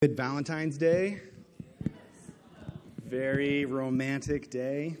Good Valentine's Day. Very romantic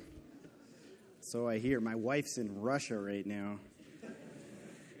day. So I hear my wife's in Russia right now,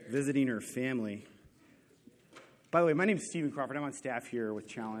 visiting her family. By the way, my name is Stephen Crawford. I'm on staff here with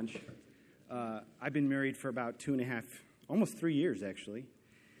Challenge. I've been married for about 2.5, almost 3 years, actually.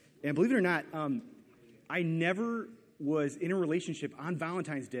 And believe it or not, I never was in a relationship on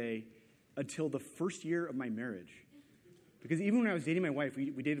Valentine's Day until the first year of my marriage. Because even when I was dating my wife, we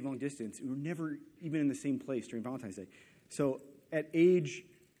dated long distance. We were never even in the same place during Valentine's Day. So at age,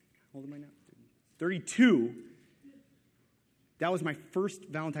 how old am I now? 32, that was my first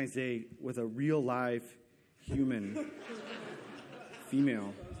Valentine's Day with a real live human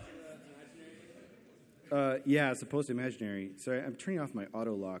female. Yeah, it's supposed to be imaginary. So I'm turning off my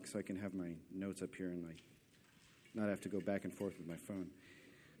auto lock so I can have my notes up here and not have to go back and forth with my phone.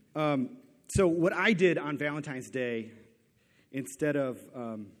 So what I did on Valentine's Day, instead of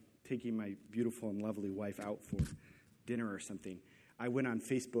taking my beautiful and lovely wife out for dinner or something, I went on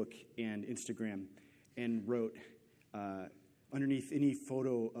Facebook and Instagram and wrote underneath any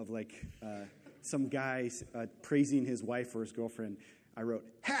photo of some guy praising his wife or his girlfriend, I wrote,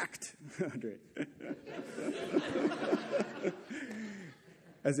 "hacked," under it.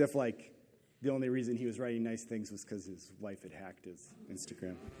 As if the only reason he was writing nice things was because his wife had hacked his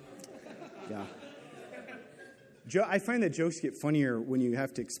Instagram. Yeah. I find that jokes get funnier when you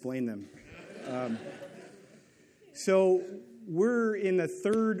have to explain them. So we're in the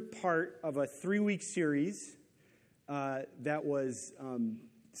third part of a 3-week series that was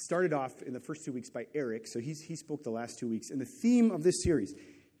started off in the first 2 weeks by Eric. So he spoke the last 2 weeks. And the theme of this series,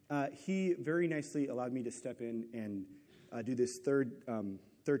 he very nicely allowed me to step in and do this third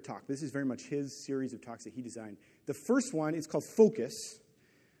talk. This is very much his series of talks that he designed. The first one is called Focus.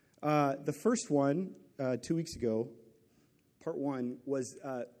 The first one, 2 weeks ago, part one, was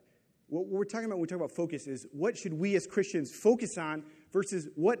what we're talking about when we talk about focus is what should we as Christians focus on versus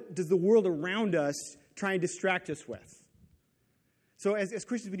what does the world around us try and distract us with. So as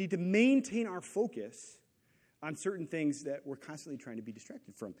Christians, we need to maintain our focus on certain things that we're constantly trying to be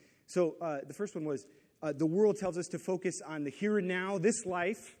distracted from. So the first one was the world tells us to focus on the here and now, this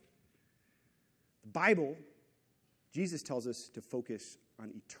life. The Bible, Jesus tells us to focus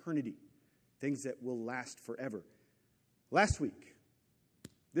on eternity, things that will last forever. Last week,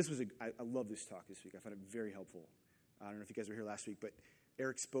 I love this talk this week. I found it very helpful. I don't know if you guys were here last week, but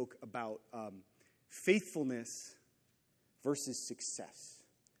Eric spoke about faithfulness versus success.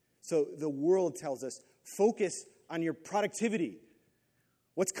 So the world tells us, focus on your productivity,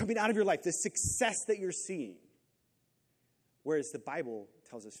 what's coming out of your life, the success that you're seeing. Whereas the Bible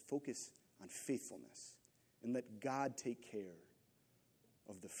tells us, focus on faithfulness and let God take care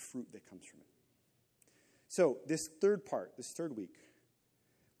of the fruit that comes from it. So this third week,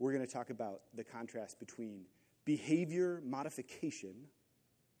 we're going to talk about the contrast between behavior modification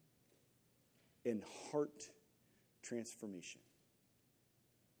and heart transformation.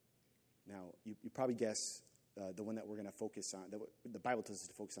 Now, you probably guess the one that we're going to focus on, that the Bible tells us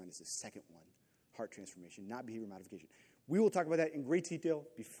to focus on, is the second one, heart transformation, not behavior modification. We will talk about that in great detail.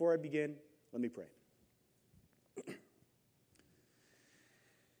 Before I begin, let me pray.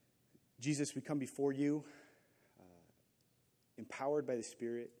 Jesus, we come before you, empowered by the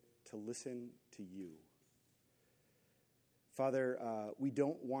Spirit to listen to you. Father, we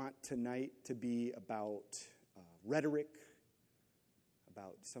don't want tonight to be about rhetoric,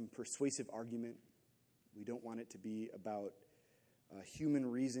 about some persuasive argument. We don't want it to be about human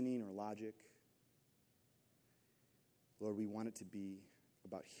reasoning or logic. Lord, we want it to be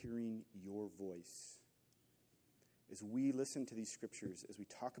about hearing your voice. As we listen to these scriptures, as we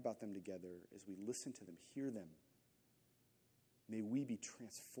talk about them together, as we listen to them, hear them, may we be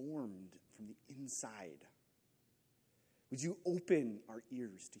transformed from the inside. Would you open our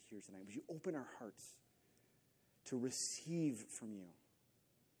ears to hear tonight? Would you open our hearts to receive from you?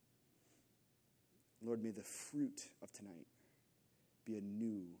 Lord, may the fruit of tonight be a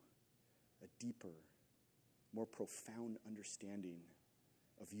new, a deeper, more profound understanding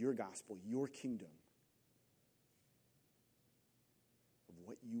of your gospel, your kingdom, of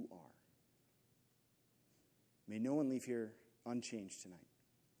what you are. May no one leave here unchanged tonight.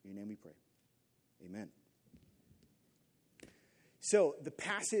 In your name we pray. Amen. So the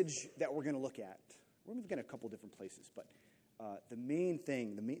passage that we're going to look at, we're going to look at a couple different places, but the main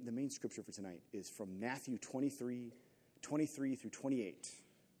thing, the main scripture for tonight is from Matthew 23 through 28.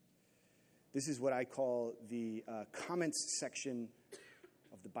 This is what I call the comments section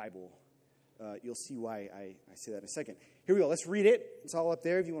of the Bible. You'll see why I say that in a second. Here we go. Let's read it. It's all up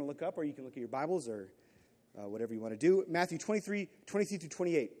there if you want to look up, or you can look at your Bibles or whatever you want to do. Matthew 23 through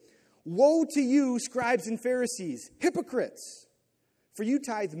 28. Woe to you, scribes and Pharisees, hypocrites! For you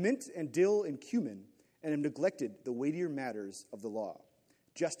tithe mint and dill and cumin, and have neglected the weightier matters of the law,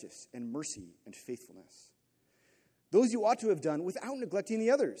 justice and mercy and faithfulness. Those you ought to have done without neglecting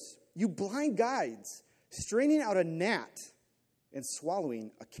the others. You blind guides, straining out a gnat and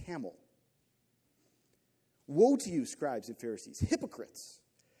swallowing a camel. Woe to you, scribes and Pharisees, hypocrites!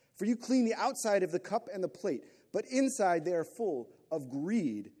 For you clean the outside of the cup and the plate, but inside they are full of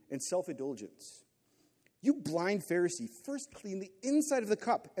greed and self-indulgence. You blind Pharisee, first clean the inside of the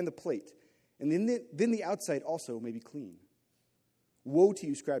cup and the plate, and then the outside also may be clean. Woe to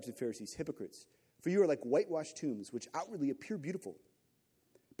you, scribes and Pharisees, hypocrites! For you are like whitewashed tombs, which outwardly appear beautiful,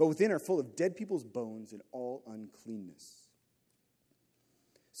 but within are full of dead people's bones and all uncleanness.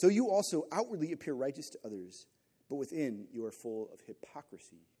 So you also outwardly appear righteous to others, but within you are full of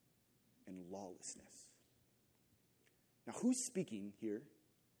hypocrisy and lawlessness. Now, who's speaking here?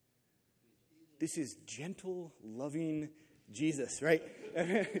 This is gentle, loving Jesus, right?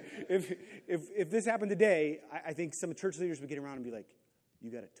 if this happened today, I think some church leaders would get around and be like, you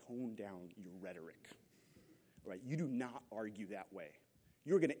got to tone down your rhetoric, right? You do not argue that way.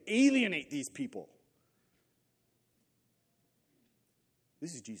 You're going to alienate these people.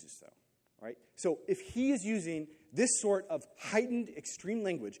 This is Jesus, though, right? So if he is using this sort of heightened, extreme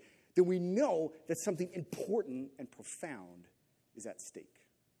language, then we know that something important and profound is at stake.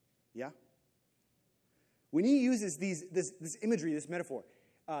 Yeah? When he uses this imagery, this metaphor,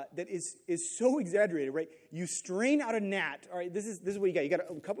 that is so exaggerated, right? You strain out a gnat. All right, this is what you got. You got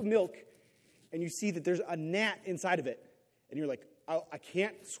a cup of milk, and you see that there's a gnat inside of it. And you're like, I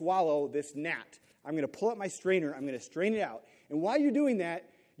can't swallow this gnat. I'm going to pull up my strainer. I'm going to strain it out. And while you're doing that,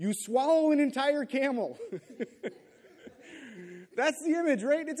 you swallow an entire camel. That's the image,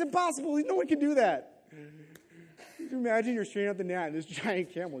 right? It's impossible. No one can do that. You can imagine you're straining out the gnat, and this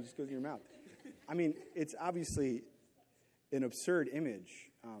giant camel just goes in your mouth. I mean, it's obviously an absurd image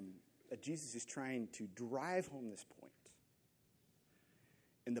that Jesus is trying to drive home this point.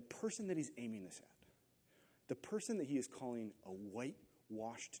 And the person that he's aiming this at, the person that he is calling a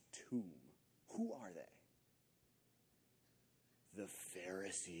whitewashed tomb, who are they? The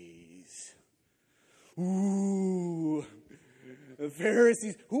Pharisees. Ooh, the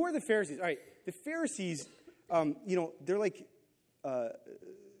Pharisees. Who are the Pharisees? All right, the Pharisees, they're like,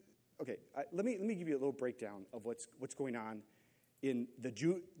 okay, let me give you a little breakdown of what's going on in the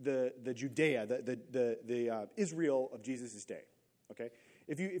Judea, the Israel of Jesus' day. Okay,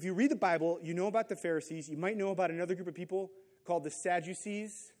 if you read the Bible, you know about the Pharisees. You might know about another group of people called the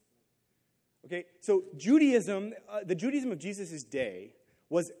Sadducees. Okay, so Judaism, the Judaism of Jesus' day,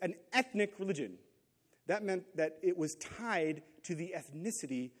 was an ethnic religion. That meant that it was tied to the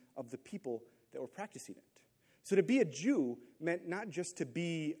ethnicity of the people that were practicing it. So to be a Jew meant not just to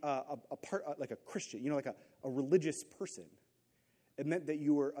be a part, like a Christian, like a religious person. It meant that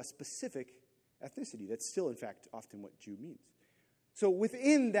you were a specific ethnicity. That's still, in fact, often what Jew means. So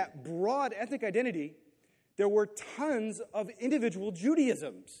within that broad ethnic identity, there were tons of individual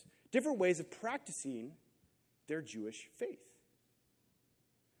Judaisms, different ways of practicing their Jewish faith.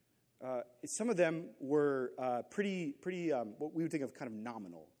 Some of them were pretty what we would think of kind of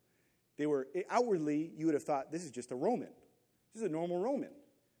nominal. They were, outwardly, you would have thought, this is just a Roman. This is a normal Roman.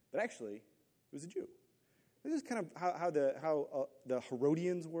 But actually, it was a Jew. This is kind of how the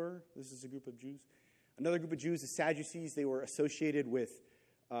Herodians were. This is a group of Jews. Another group of Jews, the Sadducees, they were associated with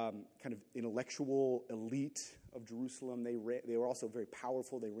kind of intellectual elite of Jerusalem. They were also very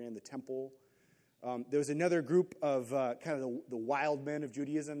powerful. They ran the temple. There was another group of kind of the wild men of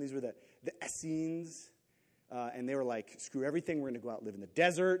Judaism. These were the Essenes. And they were like, screw everything. We're going to go out and live in the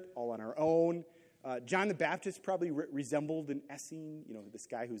desert, all on our own. John the Baptist probably resembled an Essene. This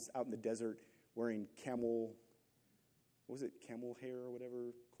guy who's out in the desert wearing camel hair or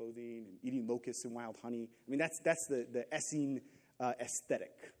whatever, clothing, and eating locusts and wild honey. I mean, that's the Essene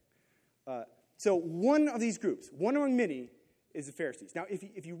aesthetic. So one of these groups, one among many, is the Pharisees. Now,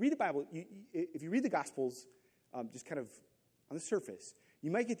 if you read the Bible, if you read the Gospels, just kind of on the surface, you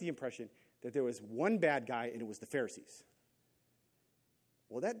might get the impression that there was one bad guy and it was the Pharisees.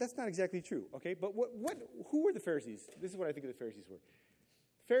 Well, that's not exactly true, okay? But who were the Pharisees? This is what I think of the Pharisees were.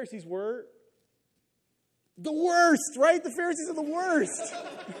 The Pharisees were the worst, right? The Pharisees are the worst.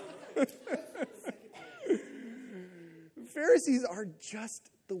 The Pharisees are just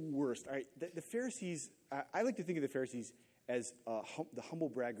the worst. All right, the Pharisees, I like to think of the Pharisees as the humble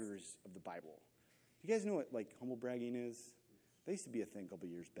braggers of the Bible. You guys know what, humble bragging is? That used to be a thing a couple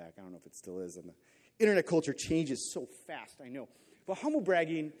years back. I don't know if it still is. And the internet culture changes so fast, I know. But humble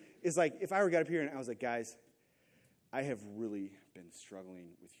bragging is like if I got up here and I was like, guys, I have really been struggling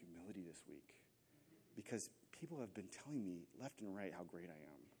with humility this week because people have been telling me left and right how great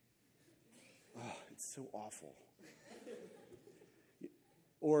I am. Oh, it's so awful.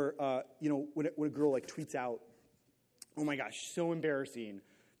 Or, when a girl like tweets out, oh my gosh, so embarrassing.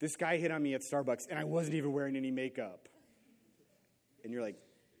 This guy hit on me at Starbucks and I wasn't even wearing any makeup. And you're like,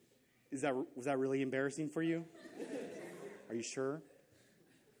 was that really embarrassing for you? Are you sure?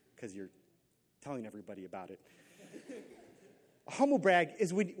 Because you're telling everybody about it. A humble brag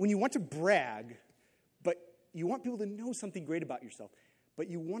is when you want to brag, but you want people to know something great about yourself, but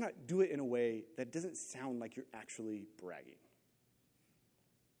you want to do it in a way that doesn't sound like you're actually bragging.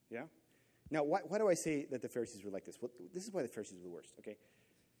 Yeah? Now, why do I say that the Pharisees were like this? Well, this is why the Pharisees were the worst, okay?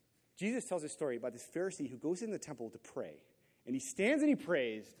 Jesus tells a story about this Pharisee who goes in the temple to pray, and he stands and he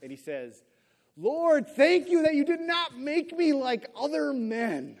prays, and he says, Lord, thank you that you did not make me like other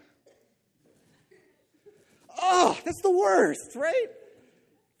men. Oh, that's the worst, right?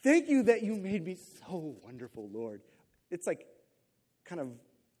 Thank you that you made me so wonderful, Lord. It's like kind of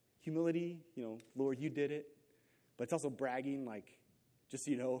humility, Lord, you did it. But it's also bragging, like, just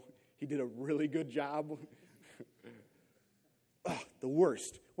so you know, he did a really good job. The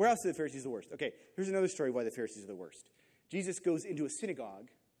worst. Where else are the Pharisees the worst? Okay, here's another story why the Pharisees are the worst. Jesus goes into a synagogue,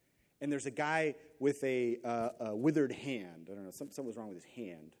 and there's a guy with a withered hand. I don't know, something was wrong with his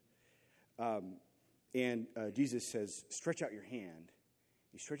hand. And Jesus says, stretch out your hand.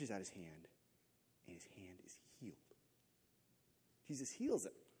 He stretches out his hand, and his hand is healed. Jesus heals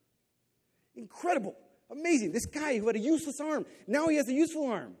it. Incredible. Amazing. This guy who had a useless arm, now he has a useful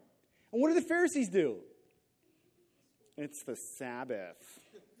arm. And what do the Pharisees do? It's the Sabbath.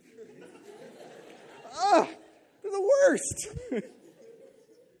 They're the worst.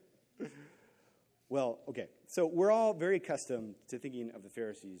 Well, okay. So we're all very accustomed to thinking of the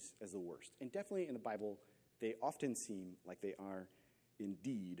Pharisees as the worst. And definitely in the Bible, they often seem like they are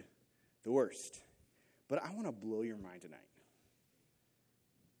indeed the worst. But I want to blow your mind tonight.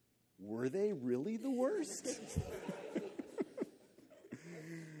 Were they really the worst?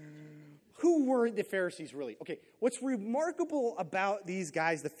 Who were the Pharisees really? Okay, what's remarkable about these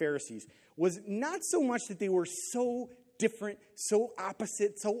guys, the Pharisees, was not so much that they were so different, so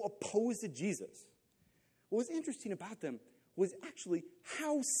opposite, so opposed to Jesus. What was interesting about them was actually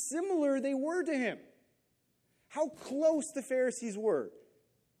how similar they were to him. How close the Pharisees were,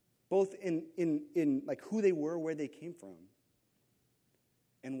 both in like who they were, where they came from,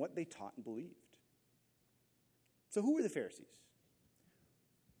 and what they taught and believed. So who were the Pharisees?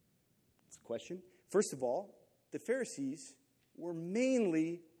 That's a question. First of all, the Pharisees were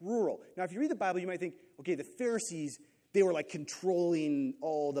mainly rural. Now, if you read the Bible, you might think, okay, the Pharisees, they were like controlling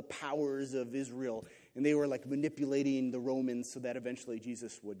all the powers of Israel, and they were like manipulating the Romans so that eventually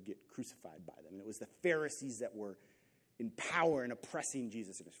Jesus would get crucified by them. And it was the Pharisees that were in power and oppressing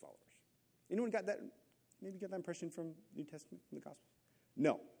Jesus and his followers. Anyone got that? Maybe get that impression from the New Testament, from the Gospels?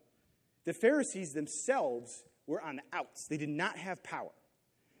 No. The Pharisees themselves were on the outs. They did not have power.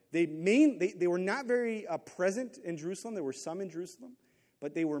 They were not very present in Jerusalem. There were some in Jerusalem,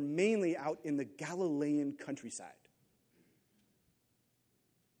 but they were mainly out in the Galilean countryside.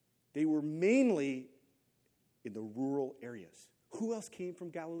 They were mainly in the rural areas. Who else came from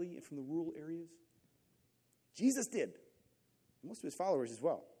Galilee and from the rural areas? Jesus did. Most of his followers as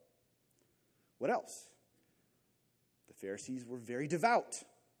well. What else? The Pharisees were very devout.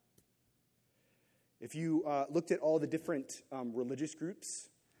 If you looked at all the different religious groups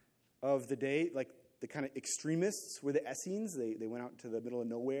of the day, like the kind of extremists were the Essenes. They went out to the middle of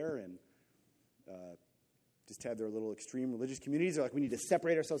nowhere and just had their little extreme religious communities. They're like, we need to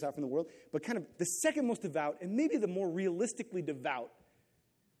separate ourselves out from the world. But kind of the second most devout, and maybe the more realistically devout,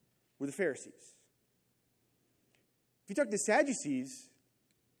 were the Pharisees. If you talk to the Sadducees,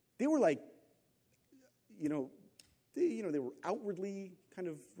 they were like, they were outwardly kind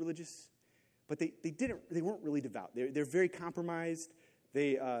of religious, but they weren't really devout. They're very compromised.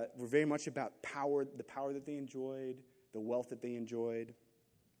 They were very much about power, the power that they enjoyed, the wealth that they enjoyed.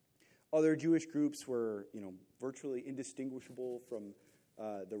 Other Jewish groups were, virtually indistinguishable from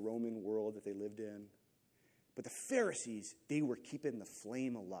the Roman world that they lived in. But the Pharisees, they were keeping the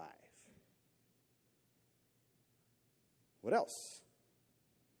flame alive. What else?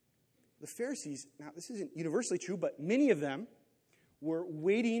 The Pharisees, now this isn't universally true, but many of them were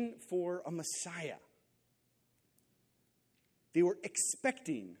waiting for a Messiah. They were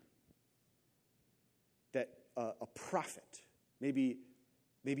expecting that a prophet, maybe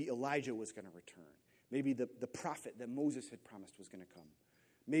Elijah was going to return. Maybe the prophet that Moses had promised was going to come.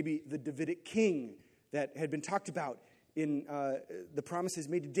 Maybe the Davidic king that had been talked about in the promises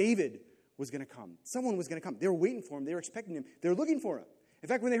made to David was going to come. Someone was going to come. They were waiting for him. They were expecting him. They were looking for him. In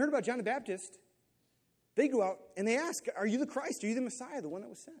fact, when they heard about John the Baptist, they go out and they ask, are you the Christ? Are you the Messiah, the one that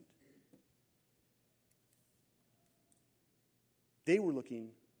was sent? They were looking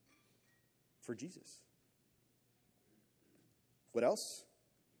for Jesus. What else?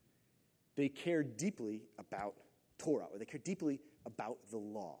 They cared deeply about Torah, or they cared deeply about the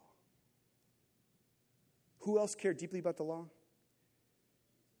law. Who else cared deeply about the law?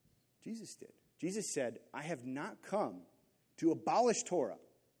 Jesus did. Jesus said, I have not come to abolish Torah.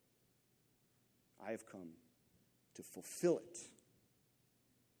 I have come to fulfill it.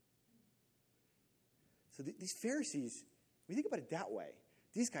 So these Pharisees, when you think about it that way,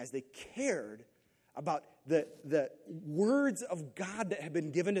 these guys, they cared about the words of God that had been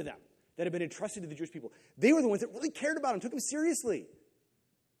given to them, that had been entrusted to the Jewish people. They were the ones that really cared about him, took him seriously.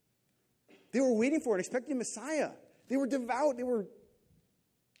 They were waiting for and expecting a Messiah. They were devout. They were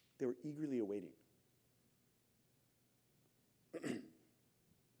eagerly awaiting.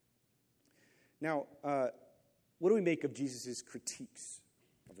 Now, what do we make of Jesus' critiques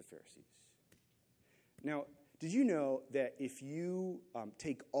of the Pharisees? Now, did you know that if you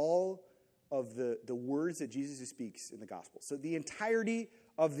take all of the words that Jesus speaks in the gospel, so the entirety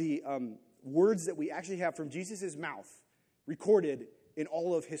of the words that we actually have from Jesus' mouth recorded in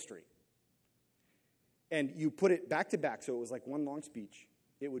all of history, and you put it back to back, so it was like one long speech,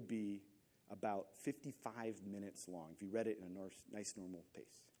 it would be about 55 minutes long if you read it in a nice, normal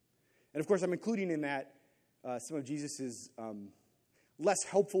pace. And of course, I'm including in that some of Jesus' less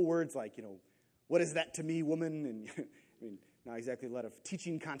helpful words like, what is that to me, woman? And I mean, not exactly a lot of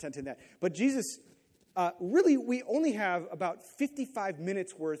teaching content in that. But Jesus, really, we only have about 55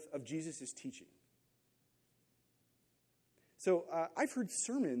 minutes worth of Jesus' teaching. So I've heard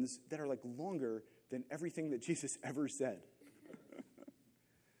sermons that are like longer than everything that Jesus ever said.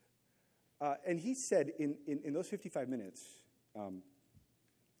 And he said in those 55 minutes,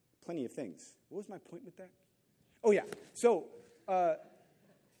 plenty of things. What was my point with that? Oh, yeah. So the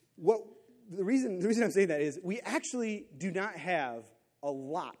reason I'm saying that is we actually do not have a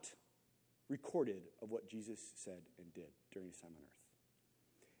lot recorded of what Jesus said and did during his time on earth.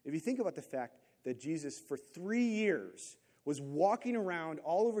 If you think about the fact that Jesus, for 3 years, was walking around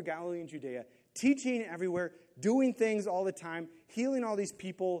all over Galilee and Judea, teaching everywhere, doing things all the time, healing all these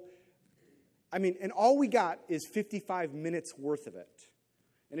people, I mean, and all we got is 55 minutes worth of it.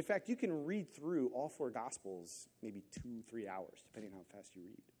 And in fact, you can read through all 4 Gospels maybe 2-3 hours, depending on how fast you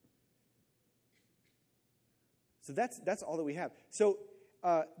read. So that's all that we have. So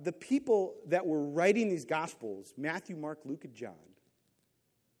the people that were writing these Gospels, Matthew, Mark, Luke, and John,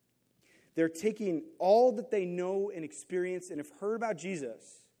 they're taking all that they know and experience and have heard about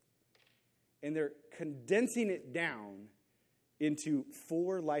Jesus, and they're condensing it down into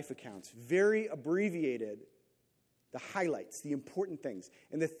 4 life accounts, very abbreviated, the highlights, the important things.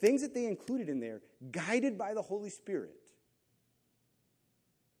 And the things that they included in there, guided by the Holy Spirit,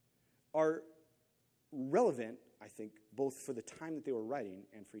 are relevant, I think, both for the time that they were writing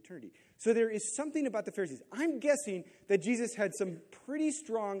and for eternity. So there is something about the Pharisees. I'm guessing that Jesus had some pretty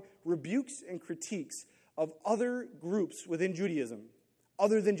strong rebukes and critiques of other groups within Judaism,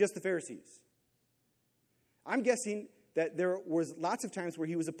 other than just the Pharisees. I'm guessing that there was lots of times where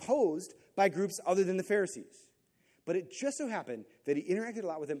he was opposed by groups other than the Pharisees. But it just so happened that he interacted a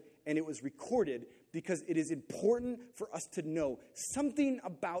lot with them, and it was recorded because it is important for us to know something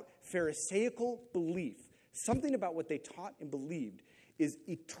about Pharisaical belief, something about what they taught and believed is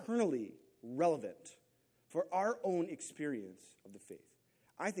eternally relevant for our own experience of the faith.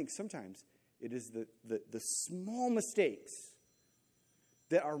 I think sometimes it is the small mistakes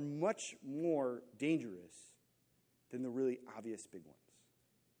that are much more dangerous than the really obvious big ones,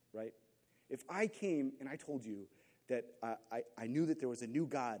 right? If I came and I told you that I knew that there was a new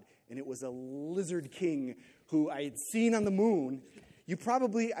God and it was a lizard king who I had seen on the moon, you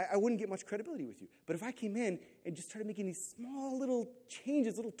probably, I wouldn't get much credibility with you. But if I came in and just started making these small little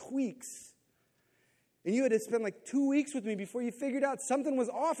changes, little tweaks, and you had to spend like 2 weeks with me before you figured out something was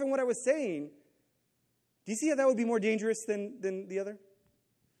off in what I was saying, do you see how that would be more dangerous than the other?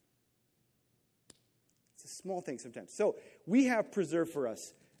 It's a small thing sometimes. So we have preserved for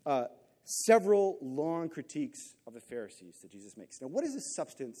us several long critiques of the Pharisees that Jesus makes. Now, what is the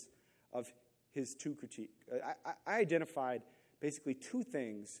substance of his 2 critiques? I identified basically 2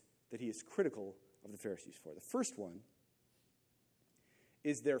 things that he is critical of the Pharisees for. The first one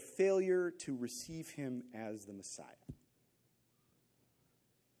is their failure to receive him as the Messiah.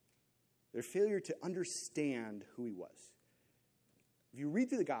 Their failure to understand who he was. If you read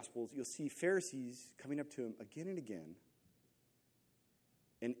through the Gospels, you'll see Pharisees coming up to him again and again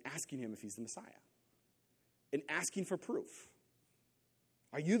and asking him if he's the Messiah, and asking for proof.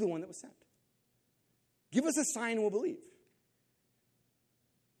 Are you the one that was sent? Give us a sign and we'll believe.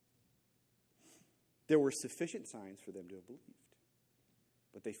 There were sufficient signs for them to have believed,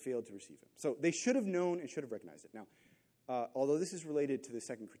 but they failed to receive him. So they should have known and should have recognized it. Now, although this is related to the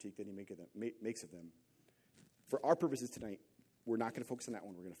second critique that he makes of them, for our purposes tonight, we're not going to focus on that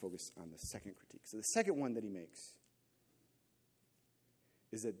one. We're going to focus on the second critique. So the second one that he makes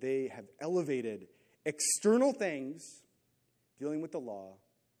is that they have elevated external things dealing with the law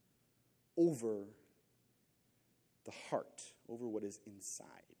over the heart, over what is inside.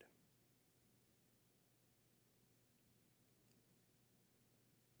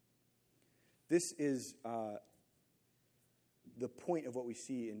 This is the point of what we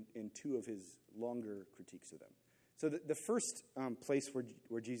see in two of his longer critiques of them. So the first place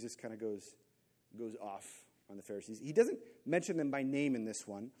where Jesus kind of goes off on the Pharisees, he doesn't mention them by name in this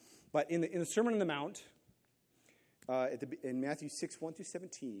one, but in the Sermon on the Mount, in Matthew 6, 1 through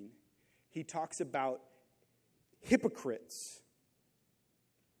 17, he talks about hypocrites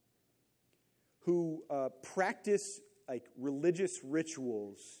who practice like religious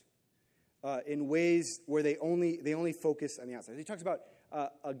rituals in ways where they only focus on the outside. He talks about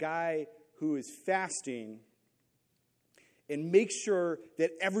a guy who is fasting and makes sure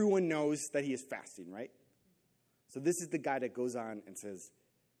that everyone knows that he is fasting, right? So this is the guy that goes on and says,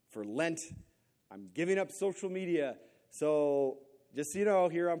 for Lent, I'm giving up social media. So just so you know,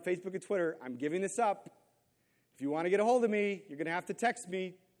 here on Facebook and Twitter, I'm giving this up. If you want to get a hold of me, you're going to have to text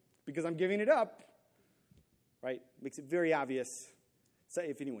me because I'm giving it up. Right? Makes it very obvious. So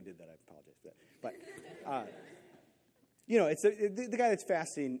if anyone did that, I apologize for that. But, it's the guy that's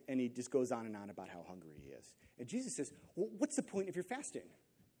fasting, and he just goes on and on about how hungry he is. And Jesus says, well, what's the point if you're fasting?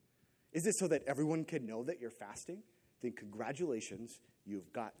 Is it so that everyone can know that you're fasting? Then congratulations,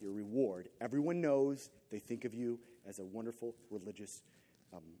 you've got your reward. Everyone knows, they think of you as a wonderful, religious,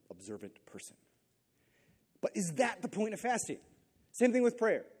 observant person. But is that the point of fasting? Same thing with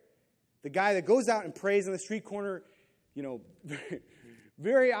prayer. The guy that goes out and prays on the street corner,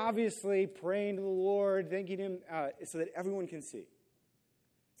 very obviously praying to the Lord, thanking him, so that everyone can see.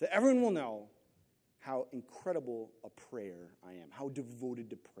 So that everyone will know how incredible a prayer I am, how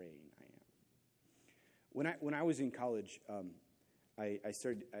devoted to praying I am. When I was in college, I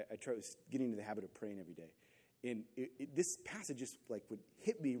was getting into the habit of praying every day. And this passage just would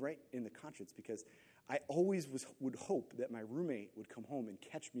hit me right in the conscience because I always would hope that my roommate would come home and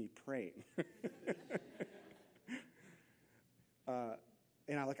catch me praying.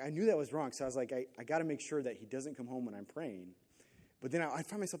 And I knew that was wrong, so I was like, I got to make sure that he doesn't come home when I'm praying. But then I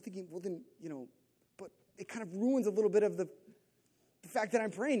find myself thinking, well then, but it kind of ruins a little bit of the fact that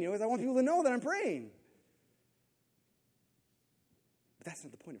I'm praying, because I want people to know that I'm praying. But that's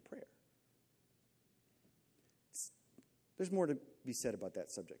not the point of prayer. There's more to be said about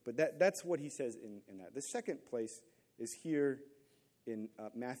that subject, but that's what he says in that. The second place is here in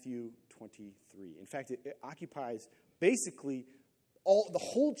Matthew 23. In fact, it occupies basically the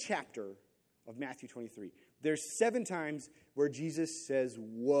whole chapter of Matthew 23. There's 7 times where Jesus says,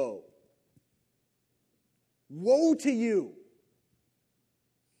 woe. Woe to you.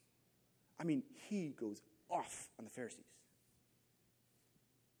 I mean, he goes off on the Pharisees.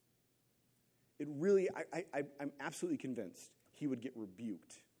 It really, I'm absolutely convinced he would get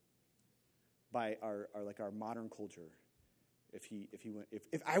rebuked by our modern culture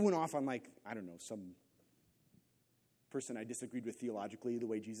if I went off on some person I disagreed with theologically the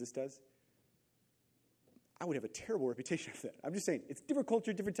way Jesus does. I would have a terrible reputation for that. I'm just saying, it's different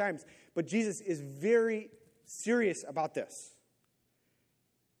culture, different times, but Jesus is very serious about this.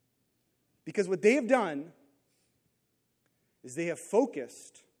 Because what they have done is they have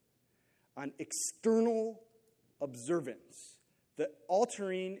focused on external observance, the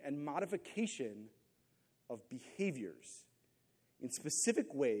altering and modification of behaviors in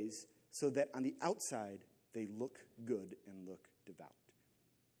specific ways so that on the outside they look good and look devout.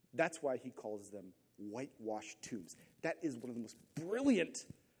 That's why he calls them whitewashed tombs. That is one of the most brilliant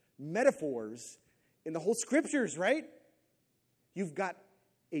metaphors in the whole scriptures, right? You've got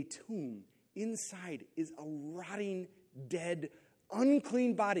a tomb. Inside is a rotting, dead,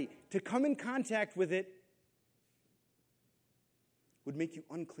 unclean body. To come in contact with it would make you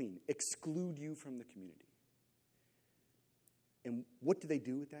unclean, exclude you from the community. And what do they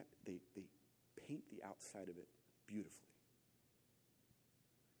do with that? They paint the outside of it beautifully.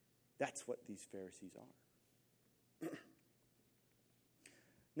 That's what these Pharisees are.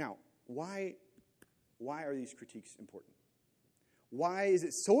 Now, why are these critiques important? Why is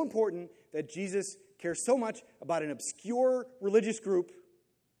it so important that Jesus cares so much about an obscure religious group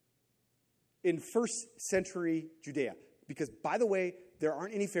in first century Judea. Because, by the way, there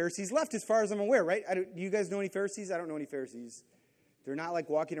aren't any Pharisees left as far as I'm aware, right? Do you guys know any Pharisees? I don't know any Pharisees. They're not like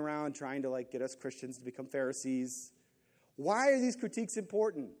walking around trying to like get us Christians to become Pharisees. Why are these critiques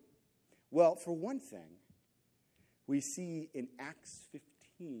important? Well, for one thing, we see in Acts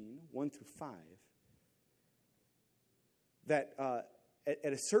 15, 1 through 5, that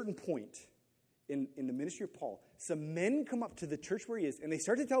at a certain point in the ministry of Paul, some men come up to the church where he is, and they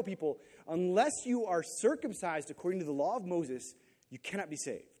start to tell people, unless you are circumcised according to the law of Moses, you cannot be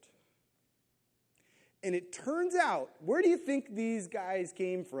saved. And it turns out, where do you think these guys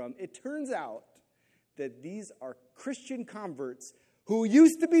came from? It turns out that these are Christian converts who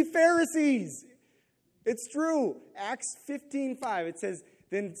used to be Pharisees. It's true. Acts 15:5, it says,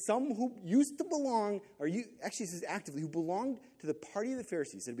 then some who used to belong, actually it says actively, who belonged to the party of the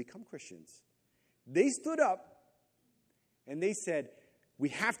Pharisees and had become Christians, they stood up and they said, we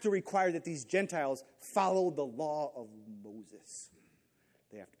have to require that these Gentiles follow the law of Moses.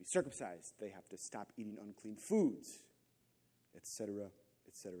 They have to be circumcised. They have to stop eating unclean foods, etc.,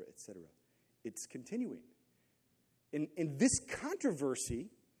 etc., etc. It's continuing. In this controversy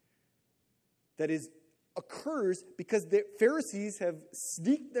that occurs because the Pharisees have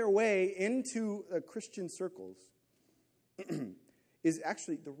sneaked their way into Christian circles is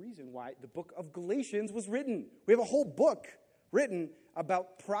actually the reason why the book of Galatians was written. We have a whole book written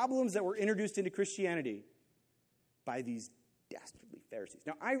about problems that were introduced into Christianity by these dastardly Pharisees.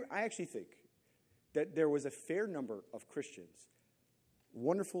 Now, I actually think that there was a fair number of Christians,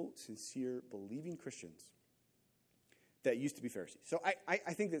 wonderful, sincere, believing Christians, that used to be Pharisees. So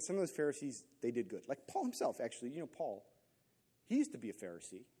I think that some of those Pharisees, they did good. Like Paul himself, actually. You know Paul. He used to be a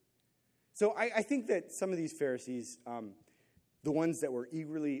Pharisee. So I think that some of these Pharisees, the ones that were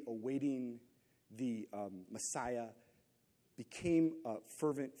eagerly awaiting the Messiah, became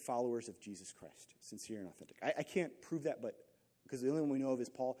fervent followers of Jesus Christ, sincere and authentic. I can't prove that, but because the only one we know of is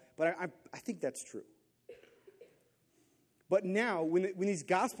Paul. But I think that's true. But now, when these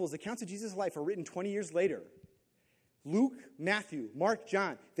Gospels, accounts of Jesus' life, are written 20 years later, Luke, Matthew, Mark,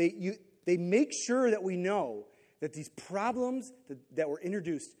 John, they make sure that we know that these problems that were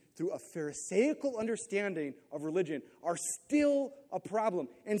introduced through a Pharisaical understanding of religion are still a problem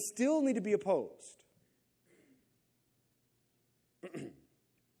and still need to be opposed.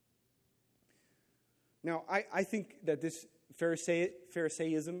 Now, I think that this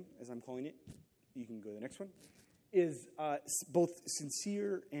Pharisaism, as I'm calling it, you can go to the next one, is both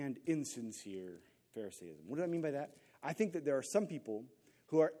sincere and insincere Pharisaism. What do I mean by that? I think that there are some people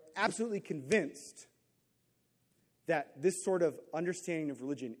who are absolutely convinced that this sort of understanding of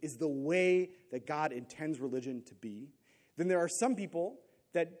religion is the way that God intends religion to be. Then there are some people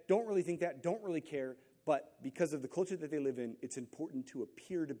that don't really think that, don't really care, but because of the culture that they live in, it's important to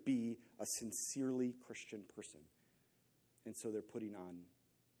appear to be a sincerely Christian person. And so they're putting on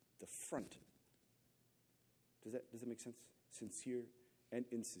the front. Does that make sense? Sincere and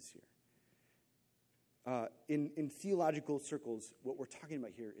insincere. In theological circles, what we're talking about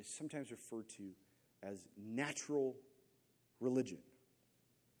here is sometimes referred to as natural religion.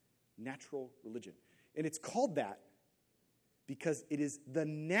 Natural religion. And it's called that because it is the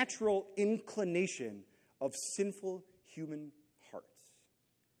natural inclination of sinful human hearts.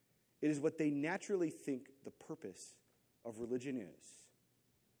 It is what they naturally think the purpose of religion is.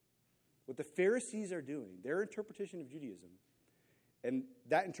 What the Pharisees are doing, their interpretation of Judaism, and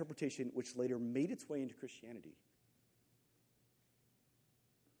that interpretation, which later made its way into Christianity,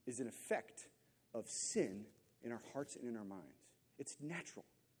 is an effect of sin in our hearts and in our minds. It's natural.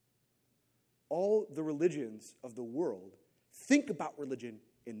 All the religions of the world think about religion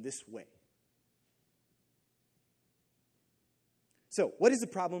in this way. So, what is the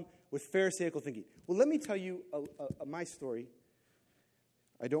problem with Pharisaical thinking? Well, let me tell you my story.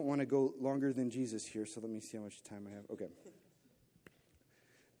 I don't want to go longer than Jesus here, so let me see how much time I have. Okay.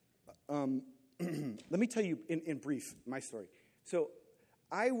 Let me tell you in brief my story. So,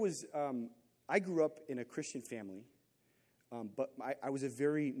 I grew up in a Christian family, but I was a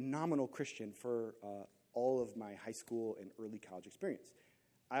very nominal Christian for all of my high school and early college experience.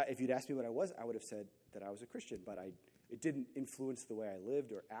 If you'd asked me what I was, I would have said that I was a Christian, but it didn't influence the way I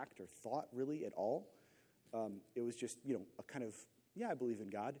lived or act or thought really at all. It was just, a kind of, I believe in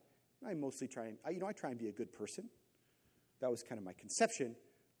God. I mostly try and be a good person. That was kind of my conception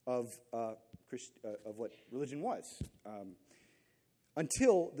of what religion was.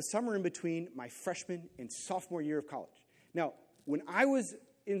 Until the summer in between my freshman and sophomore year of college. Now, when I was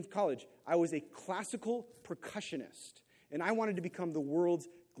in college, I was a classical percussionist, and I wanted to become the world's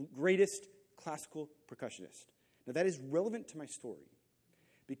greatest classical percussionist. Now, that is relevant to my story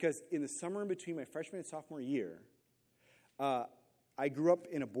Because in the summer in between my freshman and sophomore year, I grew up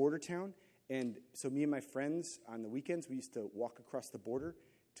in a border town, and so me and my friends on the weekends, we used to walk across the border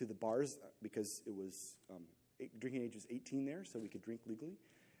to the bars because it was drinking age was 18 there, so we could drink legally,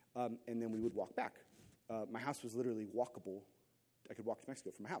 and then we would walk back. My house was literally walkable. I could walk to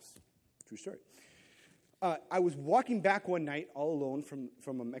Mexico from my house. True story. I was walking back one night all alone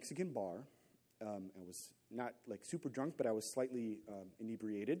from a Mexican bar. I was not like super drunk, but I was slightly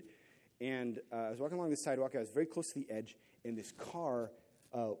inebriated. And I was walking along the sidewalk. I was very close to the edge, and this car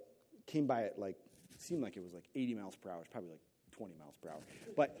came by at it seemed like it was like 80 miles per hour. It's probably like 20 miles per hour.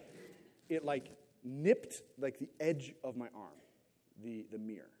 But it nipped like the edge of my arm, the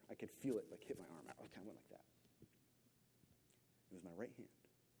mirror. I could feel it hit my arm. I kind of went like that. It was my right hand.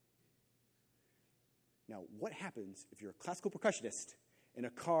 Now, what happens if you're a classical percussionist and a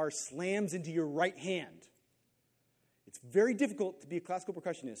car slams into your right hand? It's very difficult to be a classical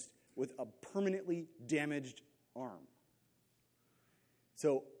percussionist with a permanently damaged arm.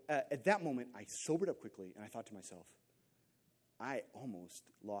 So at that moment, I sobered up quickly, and I thought to myself, I almost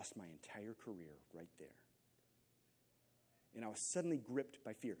lost my entire career right there. And I was suddenly gripped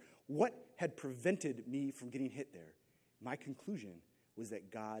by fear. What had prevented me from getting hit there? My conclusion was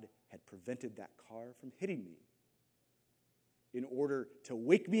that God had prevented that car from hitting me in order to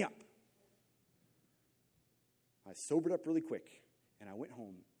wake me up. I sobered up really quick, and I went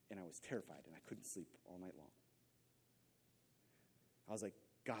home, and I was terrified, and I couldn't sleep all night long. I was like,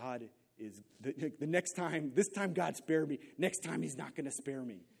 God is, the next time, this time God spared me. Next time he's not going to spare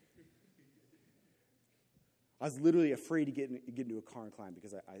me. I was literally afraid to get into a car and climb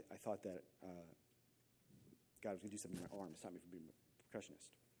because I thought that God was going to do something to my arm to stop me from being a percussionist.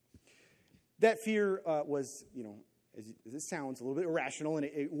 That fear was, as it sounds, a little bit irrational, and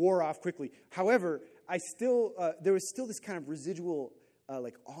it wore off quickly. However, there was still this kind of residual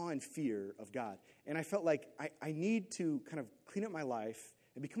awe and fear of God. And I felt like I need to kind of clean up my life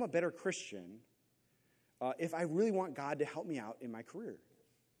and become a better Christian if I really want God to help me out in my career.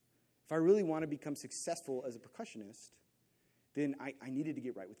 If I really want to become successful as a percussionist, then I needed to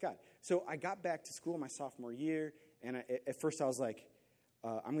get right with God. So I got back to school my sophomore year, and at first I was like,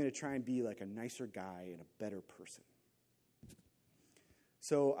 I'm going to try and be like a nicer guy and a better person.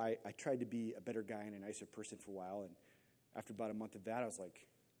 So I tried to be a better guy and a nicer person for a while, and after about a month of that, I was like,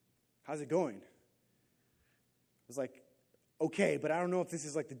 how's it going? I was like, okay, but I don't know if this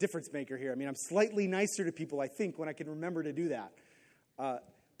is like the difference maker here. I mean, I'm slightly nicer to people, I think, when I can remember to do that.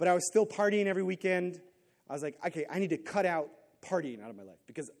 But I was still partying every weekend. I was like, okay, I need to cut out partying out of my life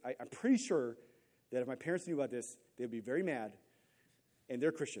because I'm pretty sure that if my parents knew about this, they'd be very mad, and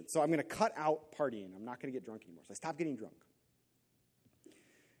they're Christians. So I'm going to cut out partying. I'm not going to get drunk anymore. So I stopped getting drunk.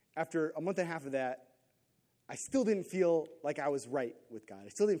 After a month and a half of that, I still didn't feel like I was right with God. I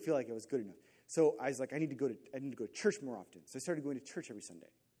still didn't feel like I was good enough. So I was like, I need to go to church more often. So I started going to church every Sunday.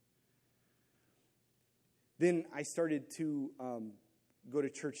 Then I started to go to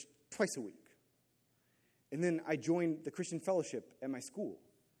church twice a week. And then I joined the Christian fellowship at my school.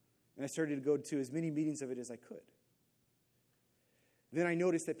 And I started to go to as many meetings of it as I could. Then I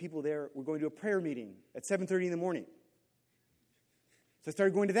noticed that people there were going to a prayer meeting at 7:30 in the morning. So I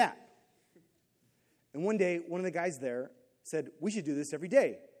started going to that. And one day, one of the guys there said, we should do this every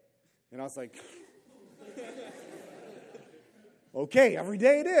day. And I was like, okay, every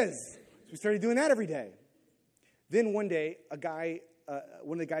day it is. So we started doing that every day. Then one day,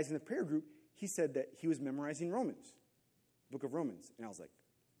 one of the guys in the prayer group, he said that he was memorizing Romans, the book of Romans. And I was like,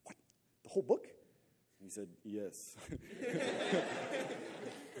 what? The whole book? And he said, yes.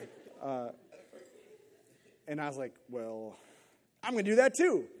 And I was like, well, I'm going to do that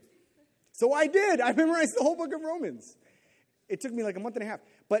too. So I did. I memorized the whole book of Romans. It took me like a month and a half.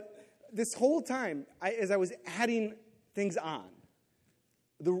 But this whole time, as I was adding things on,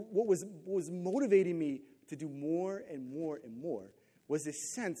 what was motivating me to do more and more and more was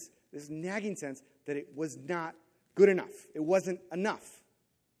this sense, this nagging sense that it was not good enough. It wasn't enough.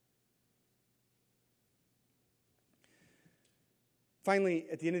 Finally,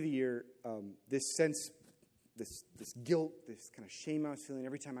 at the end of the year, this sense, this guilt, this kind of shame I was feeling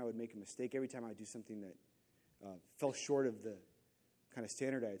every time I would make a mistake, every time I would do something that fell short of the kind of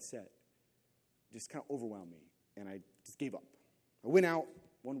standard I had set, just kind of overwhelmed me, and I just gave up. I went out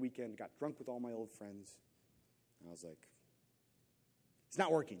one weekend, got drunk with all my old friends, and I was like, it's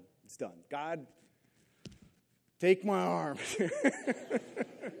not working. It's done. God, take my arm.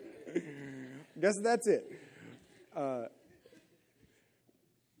 Guess that's it.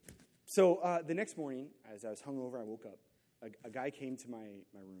 So the next morning, as I was hungover, I woke up. A guy came to my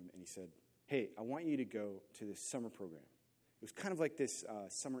room, and he said, hey, I want you to go to this summer program. It was kind of like this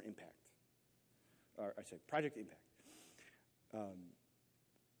summer impact, or I said Project Impact.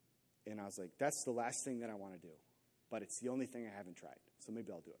 And I was like, that's the last thing that I want to do, but it's the only thing I haven't tried, so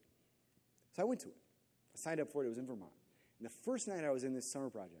maybe I'll do it. So I went to it. I signed up for it. It was in Vermont. And the first night I was in this summer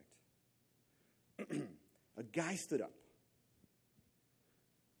project, a guy stood up,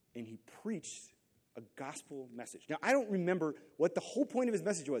 and he preached a gospel message. Now, I don't remember what the whole point of his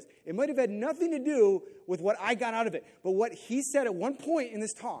message was. It might have had nothing to do with what I got out of it. But what he said at one point in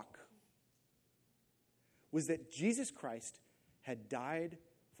this talk was that Jesus Christ had died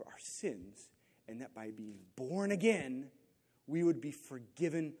for our sins, and that by being born again, we would be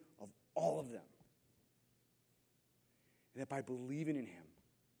forgiven of all of them. And that by believing in him,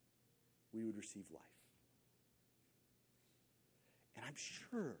 we would receive life. And I'm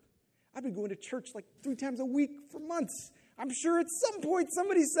sure, I've been going to church like 3 times a week for months. I'm sure at some point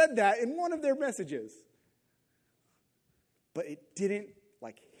somebody said that in one of their messages. But it didn't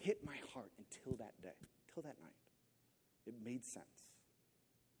hit my heart until that day, until that night. It made sense.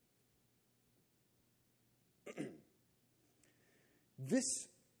 This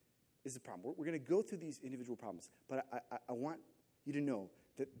is the problem. We're going to go through these individual problems, but I want you to know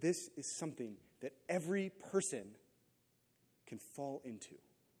that this is something that every person can fall into.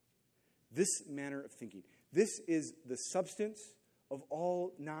 This manner of thinking. This is the substance of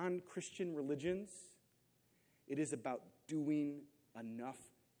all non-Christian religions. It is about doing enough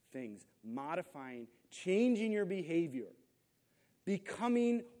things, modifying, changing your behavior,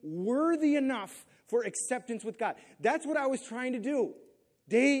 becoming worthy enough for acceptance with God. That's what I was trying to do.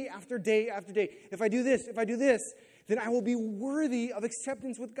 Day after day after day. If I do this, then I will be worthy of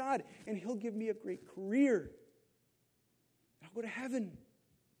acceptance with God. And he'll give me a great career. I'll go to heaven.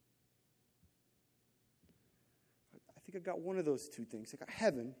 I think I got one of those two things. I got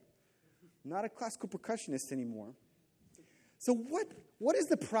heaven. I'm not a classical percussionist anymore. So what is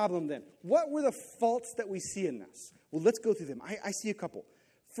the problem then? What were the faults that we see in this? Well, let's go through them. I see a couple.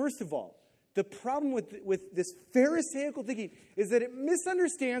 First of all, the problem with this Pharisaical thinking is that it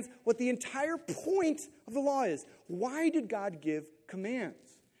misunderstands what the entire point of the law is. Why did God give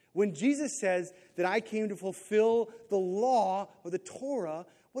commands? When Jesus says that I came to fulfill the law or the Torah,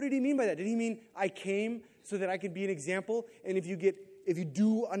 what did he mean by that? Did he mean I came so that I could be an example? And if you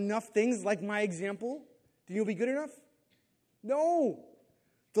do enough things like my example, then you'll be good enough? No.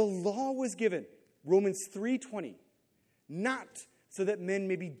 The law was given. Romans 3:20. Not so that men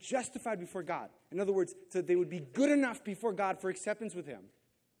may be justified before God. In other words, so that they would be good enough before God for acceptance with him.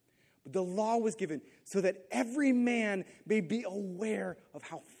 But the law was given so that every man may be aware of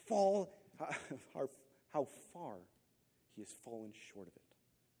how far he has fallen short of it.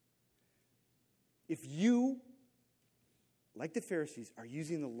 If you, like the Pharisees, are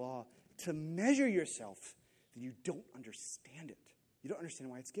using the law to measure yourself, then you don't understand it. You don't understand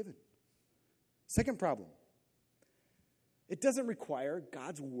why it's given. Second problem. It doesn't require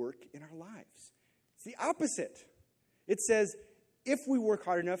God's work in our lives. It's the opposite. It says, if we work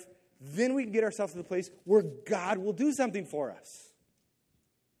hard enough, then we can get ourselves to the place where God will do something for us.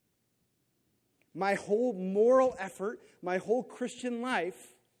 My whole moral effort, my whole Christian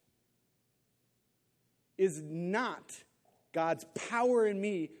life is not God's power in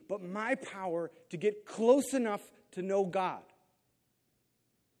me, but my power to get close enough to know God.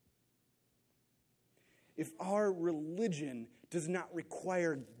 If our religion does not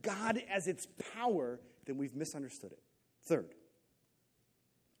require God as its power, then we've misunderstood it. Third,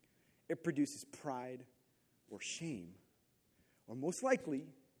 it produces pride or shame, or most likely,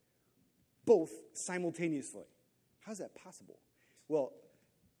 both simultaneously. How is that possible? Well,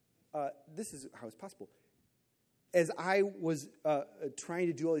 this is how it's possible. As I was trying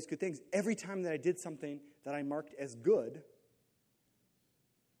to do all these good things, every time that I did something that I marked as good,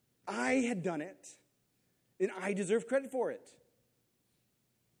 I had done it, and I deserve credit for it.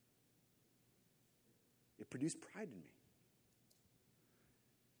 It produced pride in me.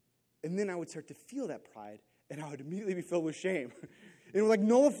 And then I would start to feel that pride, and I would immediately be filled with shame. It would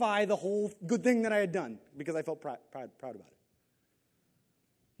nullify the whole good thing that I had done because I felt proud about it.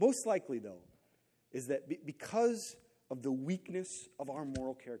 Most likely, though, is that because of the weakness of our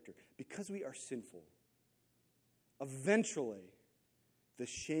moral character, because we are sinful, eventually the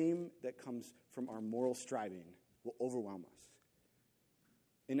shame that comes from our moral striving will overwhelm us.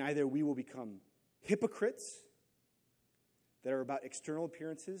 And either we will become hypocrites that are about external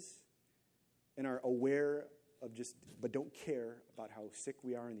appearances and are aware of but don't care about how sick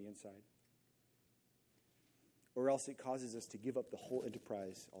we are on the inside, or else it causes us to give up the whole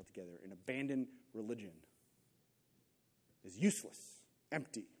enterprise altogether and abandon religion as useless,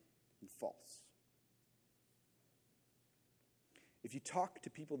 empty, and false. if you talk to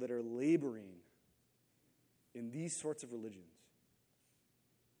people that are laboring in these sorts of religions,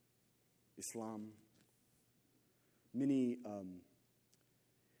 Islam, many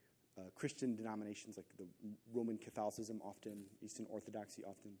Christian denominations like the Roman Catholicism often, Eastern Orthodoxy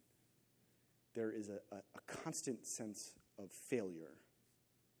often, there is a constant sense of failure,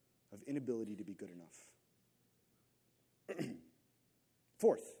 of inability to be good enough.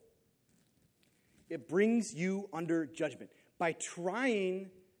 Fourth, it brings you under judgment. By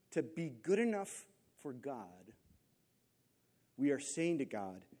trying to be good enough for God, we are saying to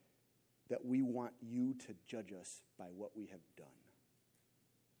God that we want you to judge us by what we have done.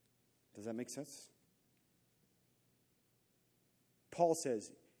 Does that make sense? Paul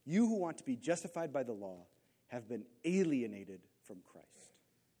says, you who want to be justified by the law have been alienated from Christ.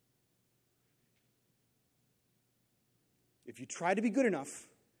 If you try to be good enough,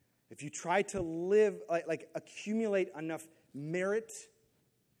 if you try to live, like accumulate enough merit,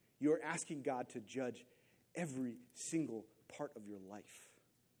 you're asking God to judge every single part of your life.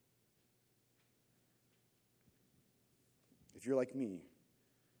 If you're like me,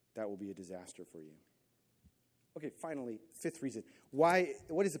 that will be a disaster for you. Okay, finally, fifth reason. What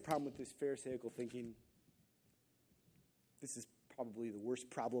is the problem with this Pharisaical thinking? This is probably the worst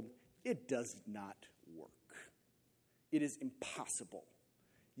problem. It does not work. It is impossible.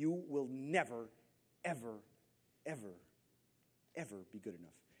 You will never, ever, ever, ever be good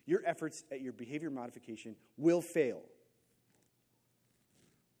enough. Your efforts at your behavior modification will fail.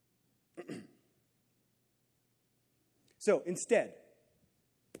 So instead,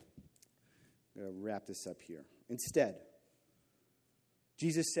 I'm going to wrap this up here. Instead,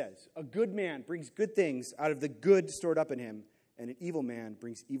 Jesus says, a good man brings good things out of the good stored up in him, and an evil man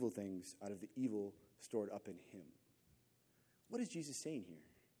brings evil things out of the evil stored up in him. What is Jesus saying here?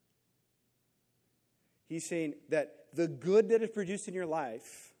 He's saying that the good that is produced in your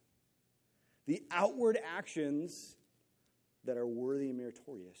life, the outward actions that are worthy and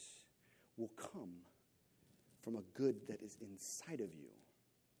meritorious, will come from a good that is inside of you.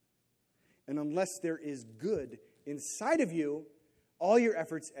 And unless there is good inside of you, all your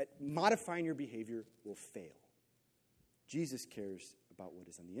efforts at modifying your behavior will fail. Jesus cares about what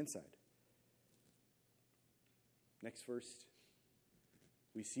is on the inside. Next verse,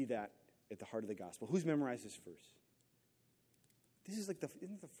 we see that at the heart of the gospel. Who's memorized this verse? This is like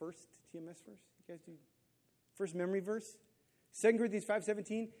isn't it the first TMS verse? You guys do? First memory verse? 2 Corinthians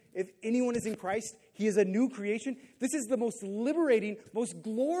 5:17, if anyone is in Christ, he is a new creation. This is the most liberating, most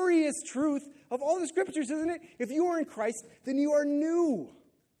glorious truth of all the scriptures, isn't it? If you are in Christ, then you are new.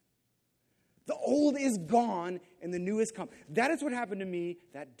 The old is gone and the new has come. That is what happened to me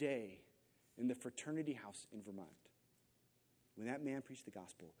that day in the fraternity house in Vermont. When that man preached the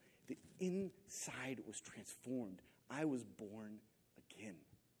gospel, the inside was transformed. I was born again.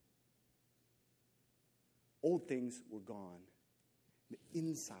 Old things were gone. The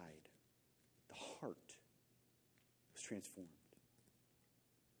inside, the heart, was transformed.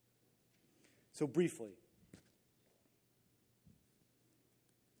 So briefly,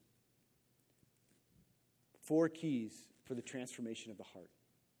 four keys for the transformation of the heart.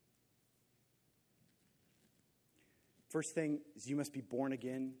 First thing is you must be born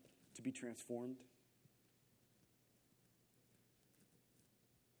again to be transformed.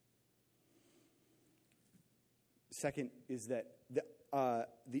 Second is that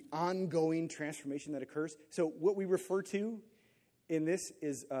the ongoing transformation that occurs. So what we refer to in this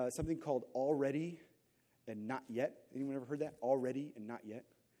is something called already and not yet. Anyone ever heard that? Already and not yet.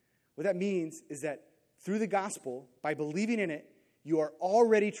 What that means is that through the gospel, by believing in it, you are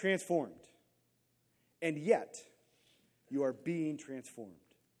already transformed. And yet, you are being transformed.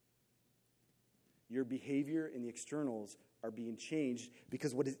 Your behavior and the externals are being changed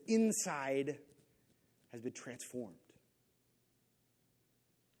because what is inside has been transformed.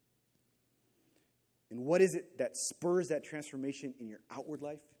 And what is it that spurs that transformation in your outward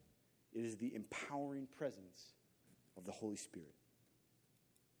life? It is the empowering presence of the Holy Spirit.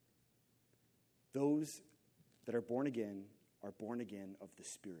 Those that are born again of the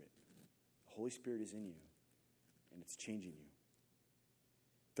Spirit. The Holy Spirit is in you, and it's changing you.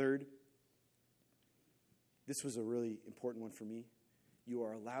 Third, this was a really important one for me. You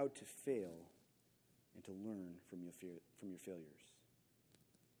are allowed to fail and to learn from your failures.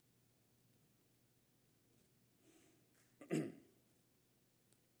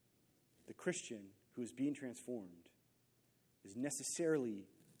 The Christian who is being transformed is necessarily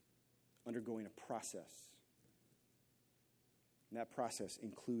undergoing a process. And that process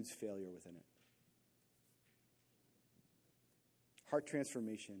includes failure within it. Heart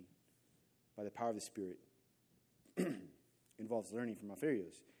transformation by the power of the Spirit involves learning from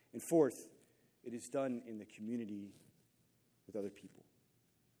Alfarios. And fourth, it is done in the community with other people.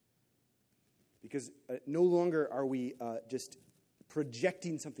 Because no longer are we just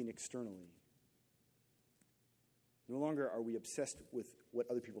projecting something externally. No longer are we obsessed with what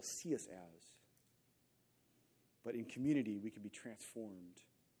other people see us as. But in community, we can be transformed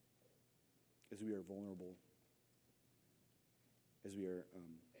as we are vulnerable, as we are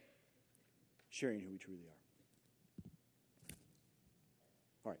sharing who we truly are.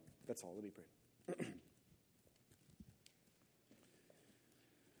 All right, that's all. Let me pray.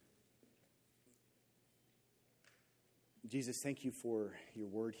 Jesus, thank you for your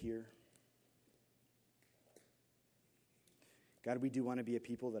word here. God, we do want to be a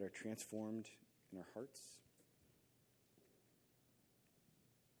people that are transformed in our hearts.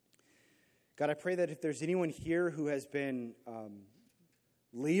 God, I pray that if there's anyone here who has been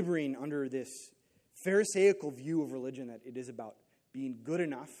laboring under this Pharisaical view of religion, that it is about being good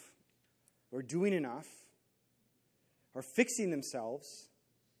enough or doing enough or fixing themselves,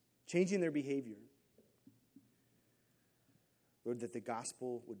 changing their behavior, Lord, that the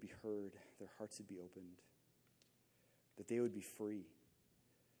gospel would be heard, their hearts would be opened, that they would be free.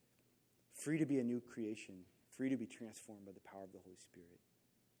 Free to be a new creation, free to be transformed by the power of the Holy Spirit.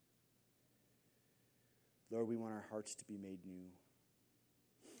 Lord, we want our hearts to be made new.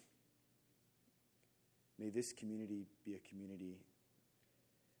 May this community be a community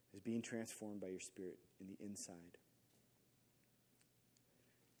that is being transformed by your Spirit in the inside.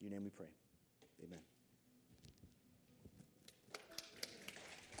 In your name we pray. Amen.